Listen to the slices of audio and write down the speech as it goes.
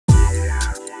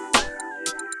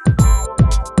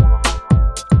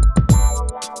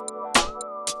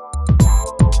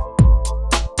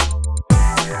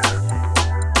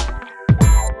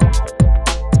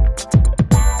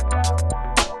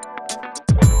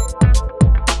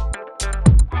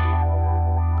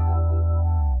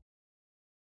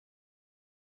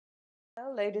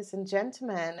Well, ladies and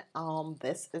gentlemen,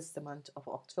 this is the month of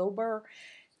October.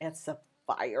 It's a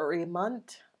fiery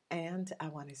month, and I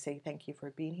want to say thank you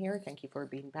for being here. Thank you for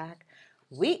being back.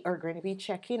 We are going to be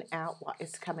checking out what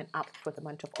is coming up for the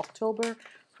month of October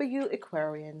for you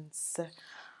Aquarians.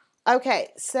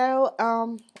 Okay,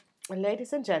 so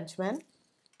ladies and gentlemen,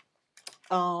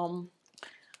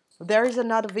 there is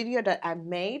another video that I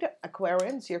made,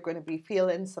 Aquarians. You're going to be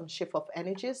feeling some shift of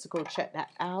energies. Go check that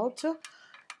out.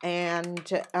 And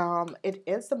it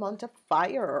is the month of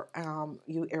fire,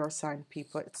 you air sign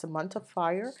people. It's a month of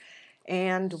fire.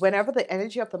 And whenever the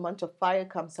energy of the month of fire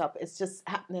comes up, it's just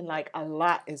happening, like a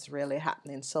lot is really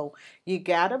happening. So you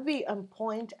got to be on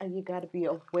point and you got to be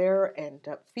aware and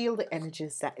feel the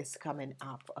energies that is coming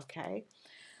up, okay?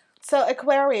 So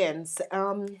Aquarians,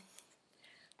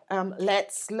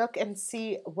 let's look and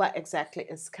see what exactly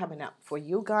is coming up for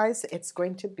you guys. It's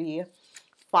going to be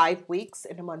 5 weeks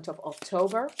in the month of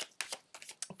October.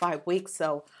 5 weeks.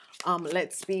 So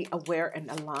let's be aware and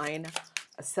align.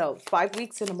 So 5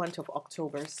 weeks in the month of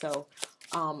October. So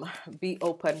be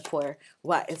open for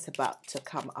what is about to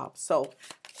come up. So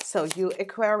you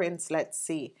Aquarians, let's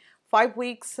see. 5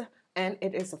 weeks, and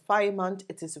it is a fire month.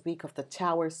 It is a week of the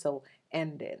Tower. So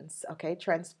endings. Okay,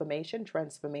 transformation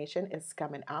is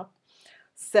coming up.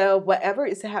 So whatever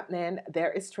is happening,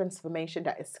 there is transformation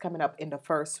that is coming up in the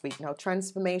first week. Now,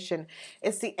 transformation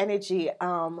is the energy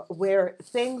where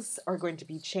things are going to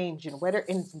be changing, whether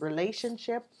in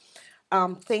relationship,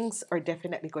 things are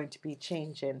definitely going to be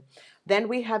changing. Then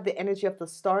we have the energy of the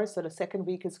star. So the second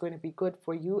week is going to be good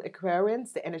for you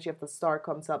Aquarians. The energy of the star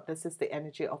comes up. This is the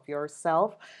energy of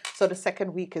yourself. So the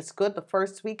second week is good. The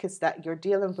first week is that you're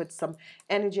dealing with some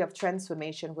energy of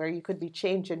transformation where you could be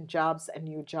changing jobs and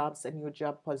new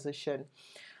job position.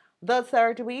 The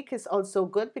third week is also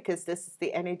good because this is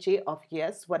the energy of,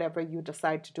 yes, whatever you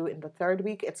decide to do in the third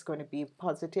week, it's going to be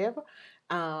positive.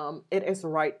 It is the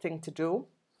right thing to do.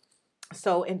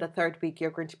 So in the third week,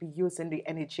 you're going to be using the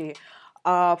energy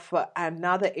of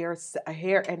another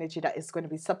hair energy that is going to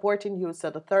be supporting you. So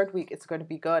the third week, it's going to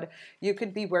be good. You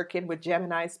could be working with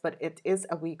Geminis, but it is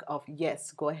a week of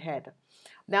yes, go ahead.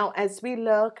 Now, as we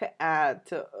look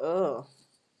at,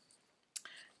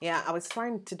 yeah, I was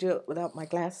trying to do it without my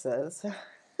glasses.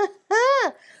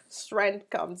 Strength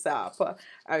comes up.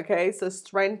 Okay, so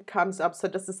strength comes up. So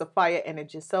this is a fire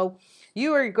energy. So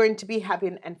you are going to be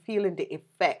having and feeling the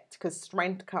effect because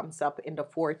strength comes up in the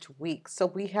fourth week. So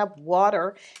we have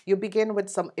water. You begin with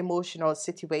some emotional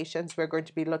situations. We're going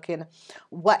to be looking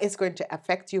what is going to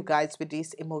affect you guys with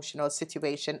these emotional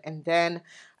situation. And then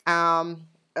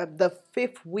the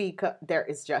fifth week there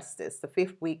is justice. The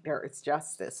fifth week there is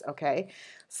justice. Okay,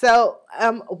 so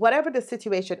whatever the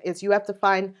situation is, you have to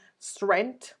find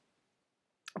strength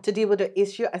to deal with the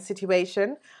issue, a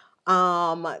situation.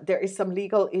 There is some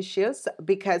legal issues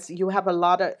because you have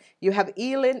you have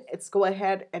healing, it's go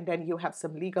ahead, and then you have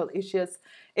some legal issues.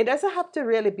 It doesn't have to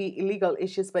really be illegal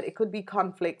issues, but it could be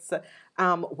conflicts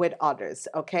with others,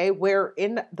 okay, where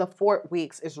in the 4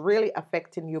 weeks is really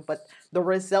affecting you, but the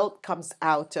result comes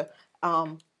out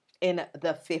in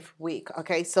the fifth week.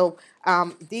 Okay, so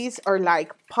these are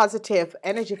like positive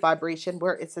energy vibration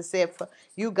where it's as if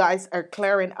you guys are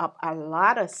clearing up a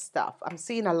lot of stuff. I'm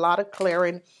seeing a lot of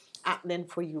clearing happening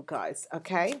for you guys.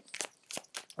 Okay,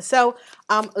 so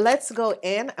let's go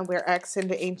in, and we're asking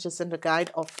the angels and the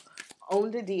guide of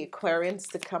only the Aquarians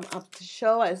to come up to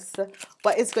show us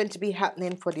what is going to be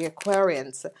happening for the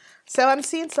Aquarians. So I'm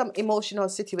seeing some emotional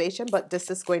situation, but this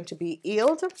is going to be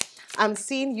healed. I'm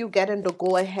seeing you getting the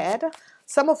go ahead.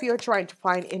 Some of you are trying to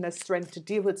find inner strength to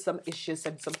deal with some issues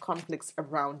and some conflicts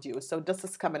around you. So this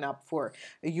is coming up for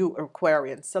you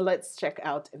Aquarians. So let's check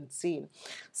out and see.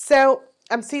 So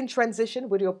I'm seeing transition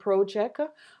with your project.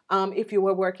 If you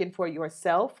were working for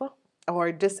yourself,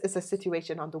 or this is a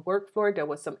situation on the work floor, there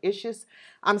was some issues.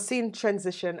 I'm seeing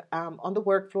transition on the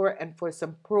work floor and for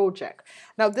some project.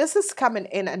 Now this is coming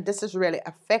in, and this is really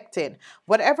affecting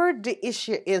whatever the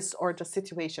issue is or the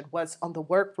situation was on the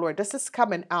work floor. This is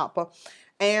coming up,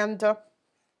 and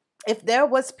if there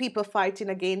was people fighting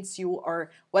against you or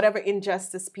whatever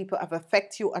injustice people have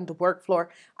affect you on the work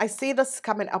floor, I see this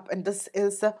coming up, and this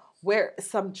is where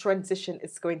some transition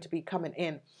is going to be coming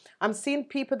in. I'm seeing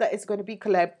people that is going to be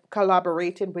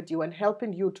collaborating with you and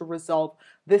helping you to resolve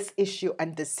this issue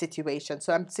and this situation.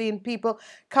 So I'm seeing people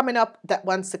coming up that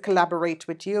wants to collaborate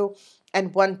with you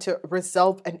and want to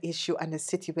resolve an issue and a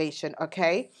situation,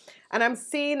 okay? And I'm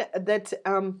seeing that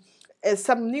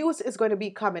some news is going to be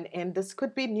coming in. This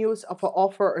could be news of an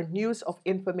offer or news of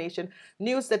information,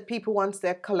 news that people want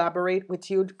to collaborate with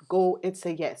you. Go, it's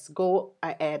a yes. Go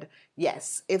ahead,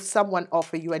 yes. If someone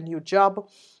offer you a new job,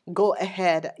 go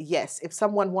ahead, yes. If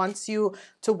someone wants you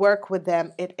to work with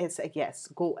them, it is a yes.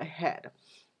 Go ahead.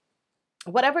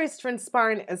 Whatever is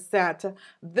transpiring is that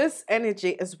this energy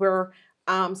is where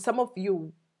some of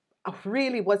you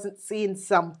really wasn't seeing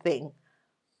something.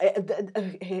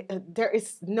 There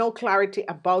is no clarity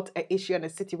about an issue and a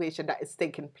situation that is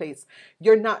taking place.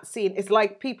 You're not seeing. It's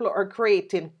like people are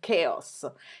creating chaos.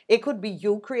 It could be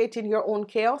you creating your own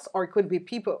chaos, or it could be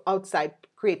people outside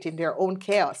creating their own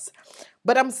chaos.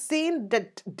 But I'm seeing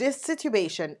that this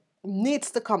situation needs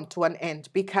to come to an end,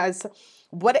 because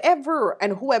whatever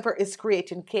and whoever is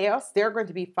creating chaos, they're going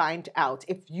to be found out.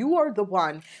 If you are the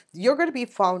one, you're going to be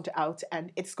found out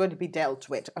and it's going to be dealt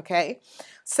with. Okay,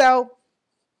 so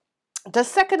the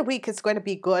second week is going to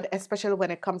be good, especially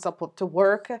when it comes up to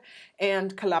work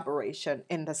and collaboration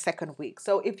in the second week.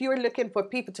 So if you're looking for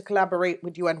people to collaborate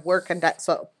with you and work and that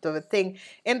sort of thing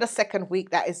in the second week,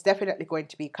 that is definitely going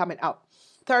to be coming up.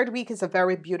 Third week is a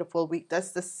very beautiful week.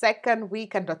 That's the second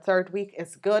week, and the third week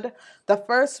is good. The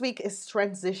first week is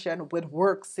transition with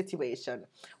work situation,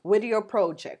 with your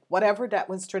project, whatever that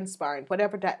was transpiring,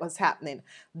 whatever that was happening.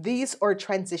 These are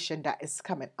transition that is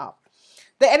coming up.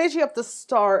 The energy of the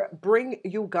star bring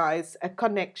you guys a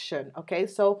connection, okay?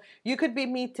 So you could be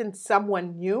meeting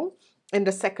someone new in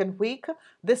the second week.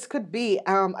 This could be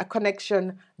a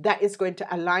connection that is going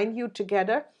to align you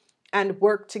together and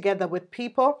work together with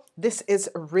people. This is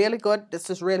really good. This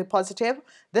is really positive.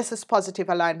 This is positive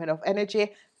alignment of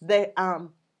energy. The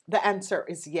answer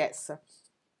is yes.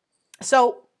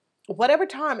 So whatever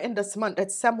time in this month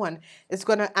that someone is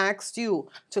going to ask you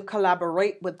to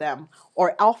collaborate with them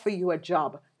or offer you a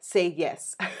job, say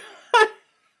yes.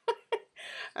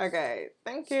 Okay,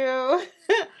 thank you.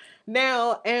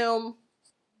 Now,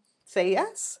 say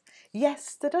yes.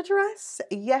 Yes to the dress.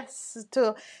 Yes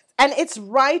to, and it's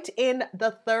right in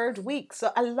the third week.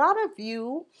 So a lot of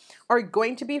you are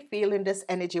going to be feeling this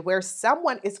energy where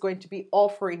someone is going to be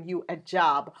offering you a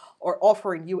job or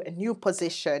offering you a new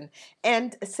position,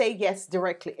 and say yes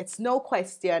directly. It's no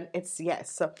question. It's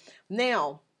yes. So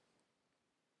now,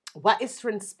 what is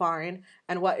transpiring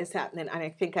and what is happening? And I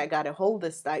think I got to hold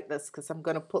this like this because I'm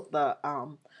going to put the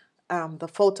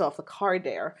photo of the card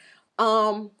there.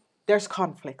 There's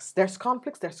conflicts, there's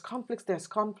conflicts, there's conflicts, there's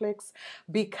conflicts,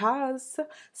 because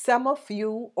some of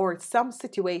you or some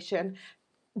situation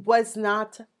was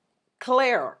not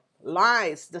clear.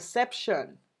 Lies,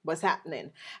 deception was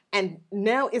happening. And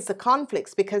now it's a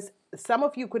conflicts, because some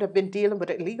of you could have been dealing with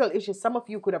legal issues. Some of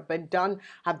you could have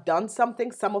done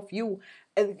something. Some of you,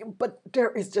 but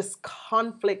there is just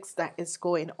conflicts that is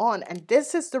going on. And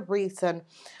this is the reason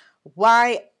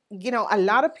why, you know, a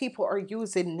lot of people are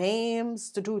using names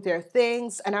to do their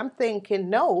things. And I'm thinking,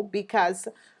 no, because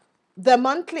the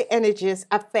monthly energies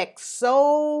affect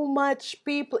so much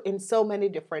people in so many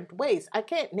different ways. I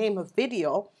can't name a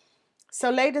video. So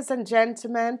ladies and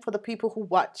gentlemen, for the people who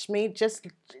watch me, just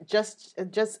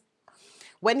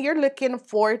when you're looking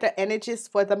for the energies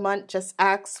for the month, just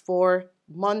ask for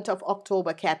month of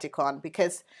October Capricorn,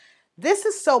 because this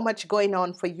is so much going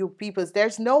on for you people.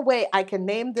 There's no way I can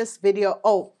name this video,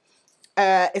 oh,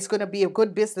 it's going to be a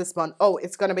good business month. Oh,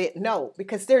 it's going to be, no,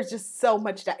 because there's just so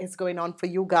much that is going on for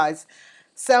you guys.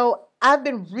 So I've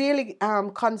been really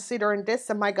considering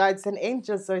this, and my guides and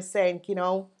angels are saying, you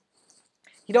know,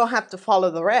 you don't have to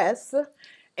follow the rest.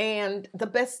 And the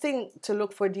best thing to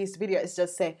look for these videos is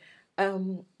just say,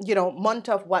 you know, month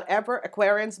of whatever,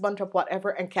 Aquarius, month of whatever,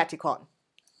 and Capricorn.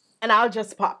 And I'll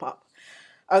just pop up.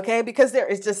 Okay, because there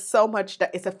is just so much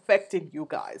that is affecting you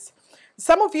guys.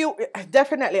 Some of you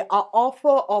definitely are offer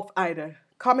of either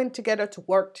coming together to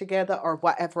work together or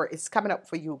whatever is coming up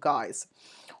for you guys.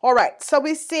 All right, so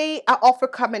we see an offer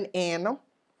coming in.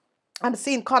 I'm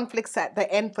seeing conflicts at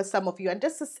the end for some of you, and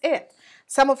this is it.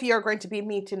 Some of you are going to be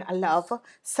meeting a love.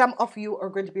 Some of you are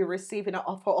going to be receiving an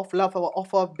offer of love or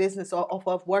offer of business or offer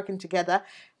of working together,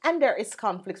 and there is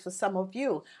conflicts for some of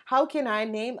you. How can I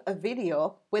name a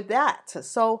video with that?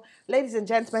 So, ladies and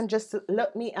gentlemen, just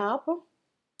look me up.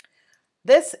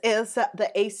 This is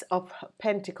the Ace of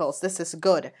Pentacles. This is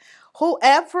good.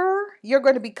 Whoever you're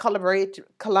going to be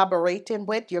collaborating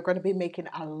with, you're going to be making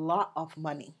a lot of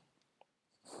money.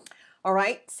 All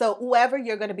right. So whoever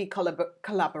you're going to be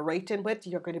collaborating with,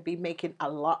 you're going to be making a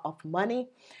lot of money.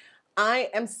 I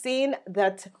am seeing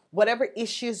that whatever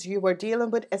issues you were dealing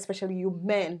with, especially you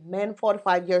men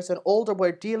 45 years and older,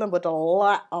 were dealing with a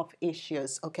lot of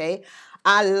issues, okay?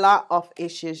 A lot of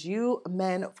issues. You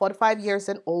men 45 years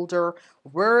and older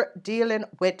were dealing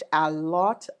with a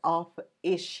lot of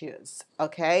issues,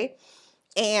 okay?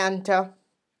 And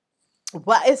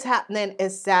what is happening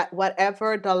is that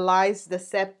whatever the lies,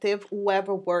 deceptive,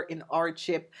 whoever were in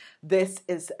hardship, this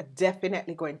is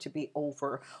definitely going to be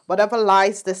over. Whatever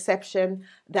lies, deception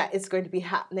that is going to be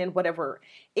happening, whatever.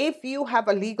 If you have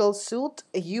a legal suit,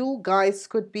 you guys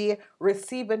could be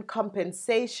receiving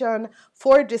compensation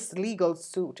for this legal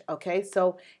suit, okay?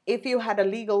 So if you had a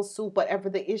legal suit, whatever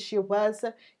the issue was,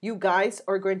 you guys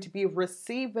are going to be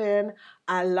receiving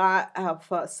a lot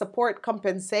of support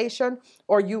compensation,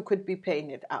 or you could be paying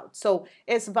it out. So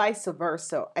it's vice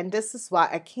versa. And this is why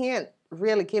I can't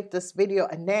really give this video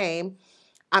a name.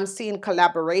 I'm seeing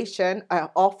collaboration, an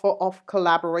offer of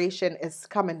collaboration is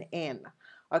coming in.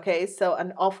 Okay, so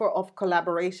an offer of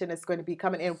collaboration is going to be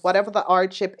coming in, whatever the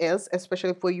hardship is,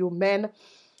 especially for you men.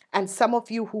 And some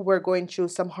of you who were going through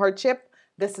some hardship,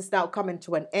 this is now coming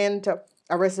to an end.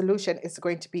 A resolution is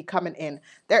going to be coming in.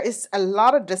 There is a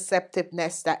lot of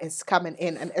deceptiveness that is coming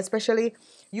in, and especially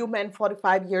you men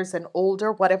 45 years and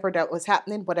older, whatever that was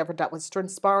happening, whatever that was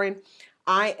transpiring,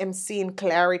 I am seeing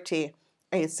clarity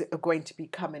is going to be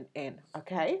coming in,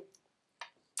 okay?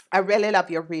 I really love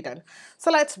your reading.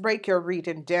 So let's break your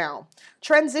reading down.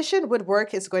 Transition with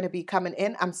work is going to be coming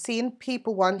in. I'm seeing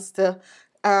people wants to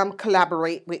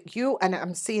collaborate with you, and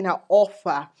I'm seeing an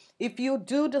offer. If you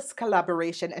do this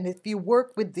collaboration and if you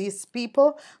work with these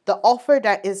people, the offer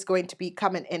that is going to be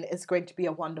coming in is going to be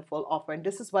a wonderful offer. And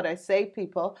this is what I say,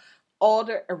 people.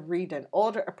 Order a reading.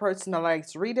 Order a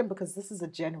personalized reading, because this is a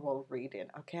general reading,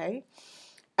 okay?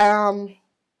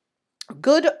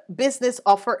 Good business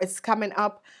offer is coming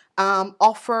up.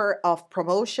 Offer of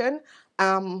promotion,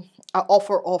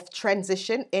 offer of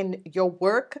transition in your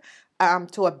work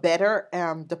to a better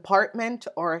department,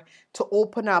 or to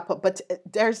open up. But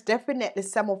there's definitely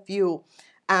some of you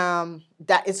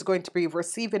that is going to be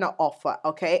receiving an offer,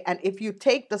 okay? And if you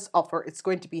take this offer, it's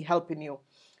going to be helping you.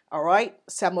 All right,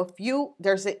 some of you,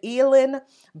 there's a healing,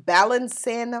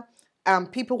 balancing.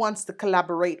 People wants to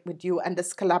collaborate with you, and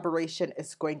this collaboration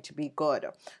is going to be good.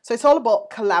 So it's all about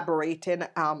collaborating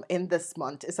in this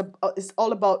month. It's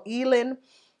all about healing.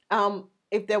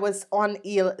 If there was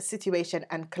on-heal situation,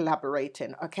 and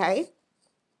collaborating, okay?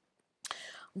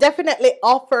 Definitely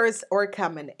offers are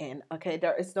coming in, okay?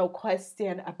 There is no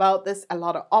question about this. A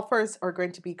lot of offers are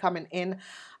going to be coming in,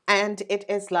 and it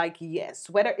is like, yes,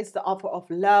 whether it's the offer of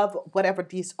love, whatever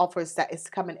these offers that is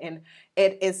coming in,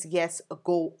 it is yes,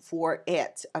 go for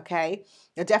it, okay?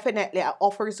 Definitely an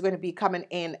offer is going to be coming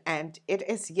in, and it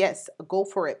is yes, go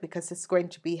for it, because it's going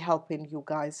to be helping you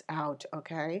guys out,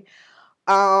 okay?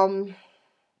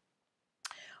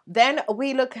 Then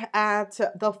we look at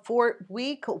the 4th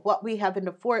week. What we have in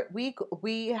the 4th week,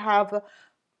 we have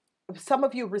some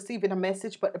of you receiving a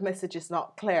message, but the message is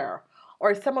not clear.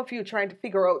 Or some of you trying to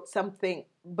figure out something,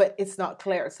 but it's not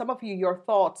clear. Some of you, your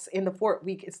thoughts in the 4th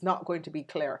week is not going to be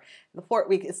clear. The 4th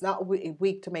week is not a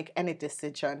week to make any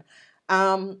decision.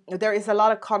 There is a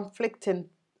lot of conflicting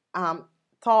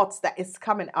thoughts that is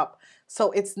coming up.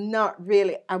 So it's not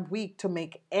really a week to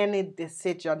make any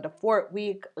decision. The 4th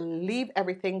week, leave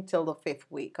everything till the 5th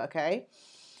week, okay?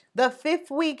 The 5th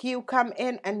week, you come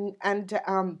in,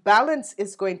 and balance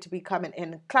is going to be coming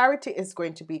in. Clarity is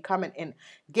going to be coming in.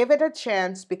 Give it a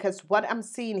chance, because what I'm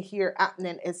seeing here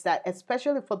happening is that,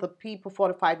 especially for the people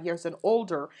 45 years and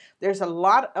older, there's a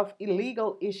lot of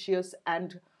illegal issues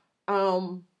and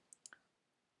on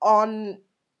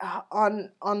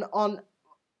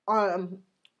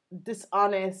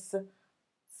dishonest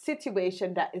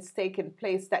situation that is taking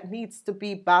place that needs to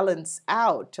be balanced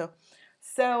out.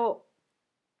 So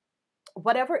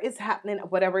whatever is happening,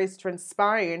 whatever is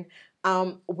transpiring,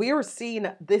 we're seeing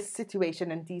this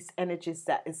situation and these energies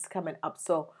that is coming up.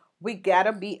 So we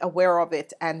gotta be aware of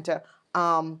it, and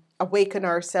awaken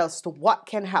ourselves to what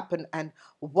can happen and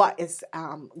what is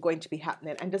going to be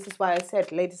happening. And this is why I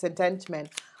said, ladies and gentlemen,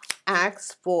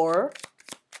 ask for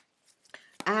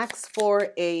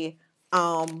a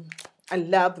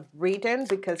love reading,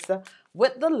 because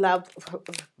with the love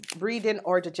reading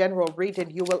or the general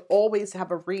reading, you will always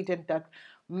have a reading that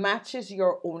matches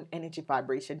your own energy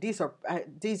vibration. These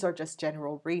are just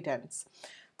general readings.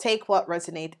 Take what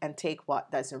resonates and take what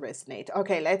doesn't resonate.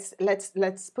 Okay,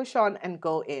 let's push on and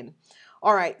go in.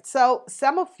 All right, so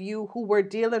some of you who were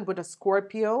dealing with a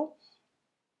Scorpio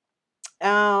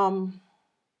at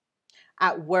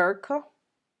work,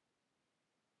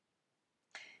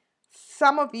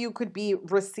 some of you could be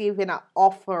receiving an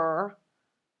offer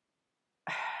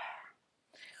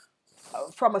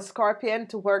from a Scorpion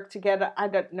to work together. I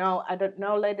don't know,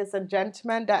 ladies and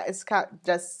gentlemen. That is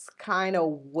just kind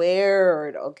of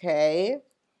weird. Okay.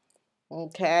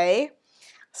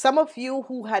 Some of you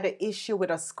who had an issue with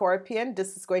a Scorpion,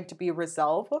 this is going to be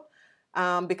resolved.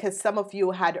 Because some of you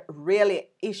had really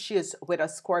issues with a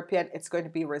Scorpion, it's going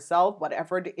to be resolved.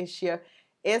 Whatever the issue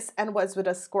is and was with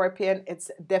a Scorpion,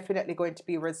 it's definitely going to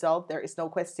be resolved. There is no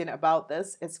question about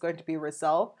this. It's going to be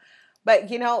resolved. But,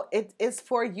 you know, it is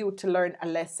for you to learn a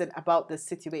lesson about this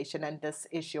situation and this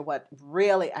issue, what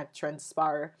really had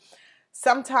transpired.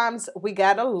 Sometimes we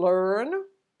got to learn,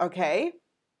 okay?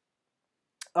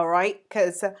 All right?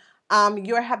 Because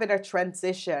you're having a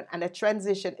transition, and a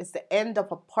transition is the end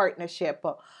of a partnership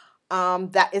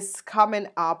that is coming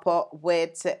up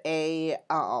with a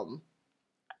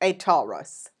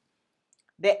Taurus.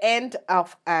 The end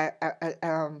of a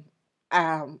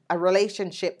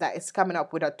relationship that is coming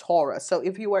up with a Taurus. So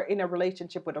if you are in a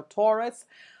relationship with a Taurus,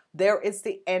 there is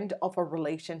the end of a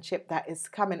relationship that is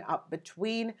coming up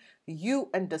between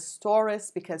you and this Taurus,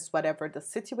 because whatever the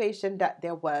situation that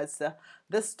there was,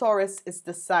 this Taurus is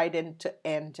deciding to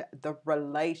end the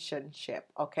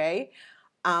relationship, okay?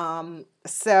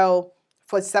 So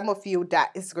for some of you,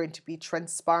 that is going to be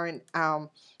transparent,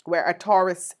 where a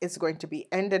Taurus is going to be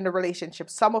ending the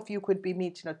relationship. Some of you could be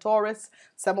meeting a Taurus.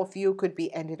 Some of you could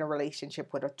be ending a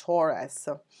relationship with a Taurus.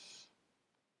 So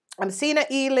I'm seeing a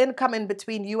healing coming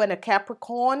between you and a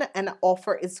Capricorn, and an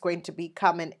offer is going to be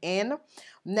coming in.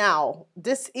 Now,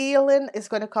 this healing is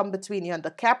going to come between you and the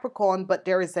Capricorn, but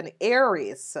there is an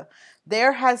Aries.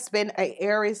 There has been an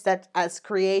Aries that has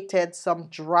created some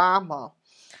drama.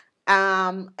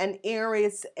 An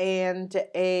Aries and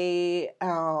a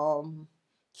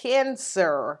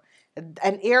Cancer.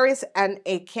 An Aries and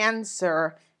a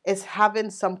Cancer is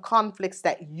having some conflicts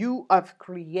that you have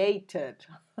created.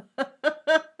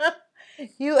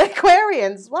 You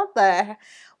Aquarians, what the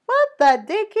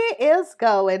dicky is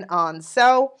going on?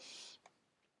 So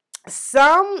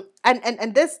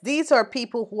these are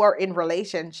people who are in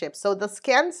relationships. So this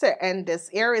Cancer and this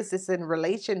Aries is in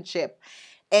relationship,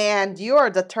 and you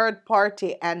are the third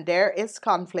party, and there is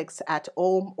conflicts at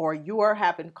home, or you are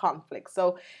having conflicts.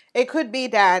 So it could be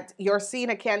that you're seeing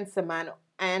a Cancer man,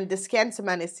 and this Cancer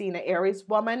man is seeing an Aries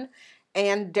woman,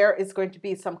 and there is going to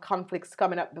be some conflicts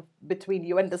coming up between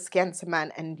you and this Cancer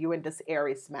man and you and this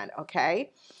Aries man,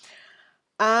 okay?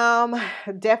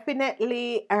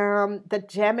 Definitely, the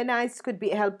Geminis could be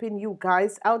helping you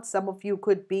guys out. Some of you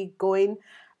could be going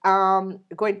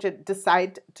to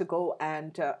decide to go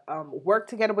and work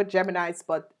together with Geminis,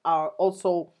 but are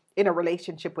also in a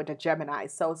relationship with a Gemini.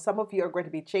 So some of you are going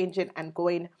to be changing and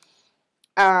going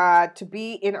to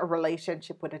be in a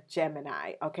relationship with a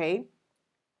Gemini, okay?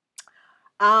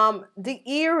 The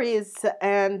Aries,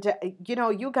 and you know,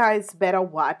 you guys better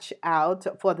watch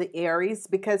out for the Aries,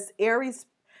 because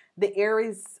the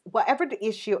Aries, whatever the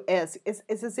issue is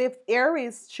as if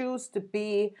Aries choose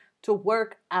to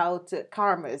work out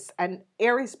karmas, and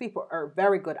Aries people are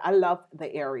very good. I love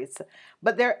the Aries,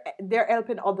 but they're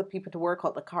helping other people to work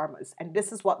out the karmas, and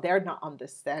this is what they're not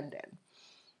understanding.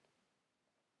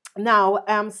 Now,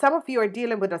 some of you are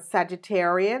dealing with a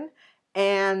Sagittarian,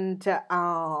 and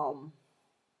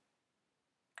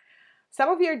some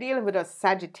of you are dealing with a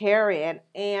Sagittarian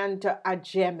and a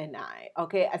Gemini,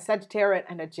 okay? A Sagittarian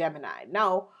and a Gemini.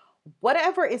 Now,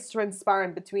 whatever is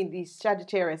transpiring between these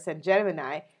Sagittarius and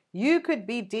Gemini, you could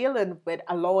be dealing with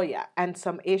a lawyer and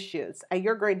some issues.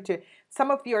 And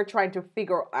some of you are trying to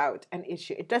figure out an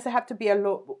issue. It doesn't have to be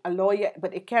a lawyer,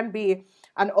 but it can be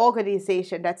an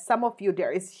organization that some of you,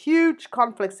 there is huge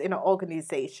conflicts in an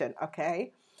organization,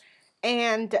 okay?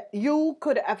 And you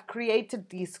could have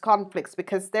created these conflicts,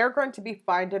 because they're going to be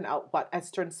finding out what has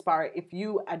transpired if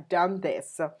you had done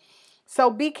this.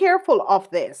 So be careful of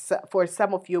this for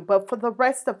some of you. But for the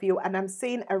rest of you, and I'm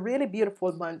seeing a really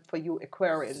beautiful month for you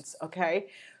Aquarians, okay?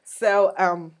 So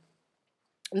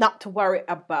not to worry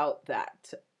about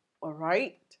that, all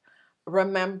right?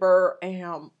 Remember,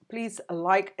 please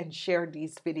like and share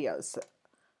these videos.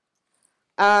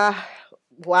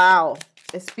 Wow.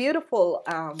 It's beautiful,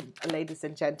 ladies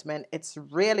and gentlemen. It's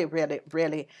really, really,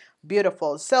 really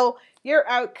beautiful. So your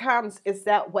outcomes is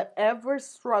that whatever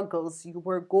struggles you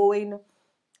were going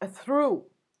through,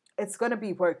 it's going to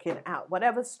be working out.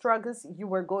 Whatever struggles you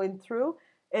were going through,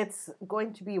 it's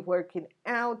going to be working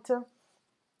out.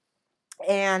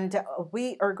 And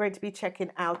we are going to be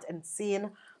checking out and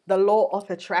seeing the law of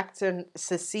attraction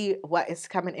to see what is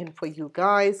coming in for you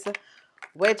guys,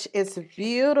 which is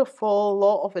beautiful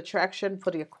law of attraction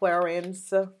for the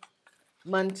Aquarians.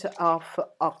 month of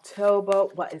October,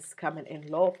 what is coming in?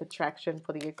 Law of attraction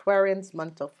for the Aquarians,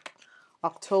 month of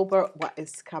October, what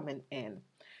is coming in?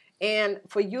 And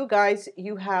for you guys,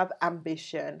 you have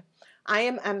ambition. I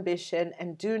am ambition,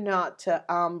 and do not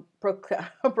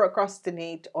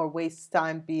procrastinate or waste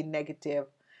time being negative.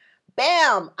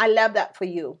 Bam! I love that for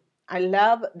you. I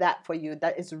love that for you.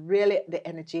 That is really the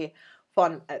energy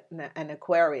for an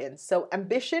Aquarian. So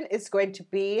ambition is going to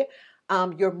be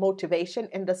your motivation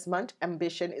in this month.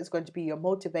 Ambition is going to be your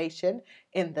motivation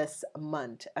in this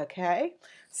month. Okay.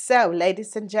 So,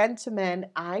 ladies and gentlemen,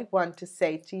 I want to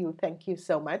say to you, thank you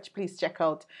so much. Please check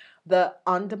out the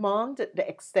on demand, the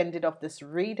extended of this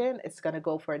reading. It's going to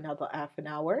go for another half an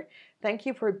hour. Thank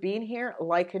you for being here.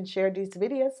 Like and share these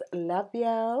videos. Love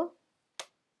you.